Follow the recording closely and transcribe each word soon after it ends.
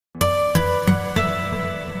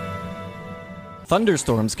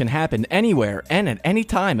Thunderstorms can happen anywhere and at any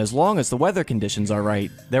time as long as the weather conditions are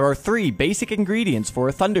right. There are three basic ingredients for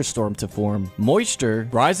a thunderstorm to form: moisture,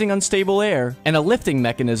 rising unstable air, and a lifting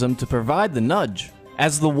mechanism to provide the nudge.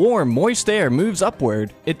 As the warm, moist air moves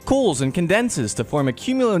upward, it cools and condenses to form a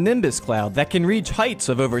cumulonimbus cloud that can reach heights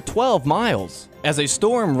of over 12 miles. As a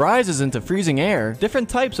storm rises into freezing air, different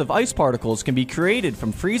types of ice particles can be created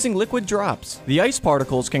from freezing liquid drops. The ice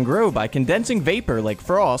particles can grow by condensing vapor like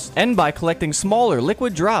frost, and by collecting smaller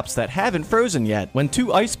liquid drops that haven't frozen yet. When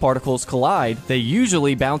two ice particles collide, they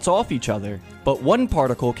usually bounce off each other. But one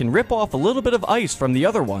particle can rip off a little bit of ice from the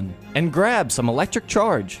other one, and grab some electric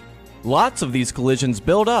charge. Lots of these collisions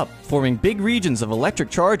build up, forming big regions of electric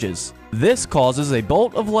charges. This causes a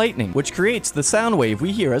bolt of lightning, which creates the sound wave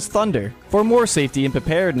we hear as thunder. For more safety and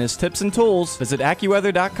preparedness tips and tools, visit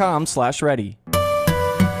AccuWeather.com/ready.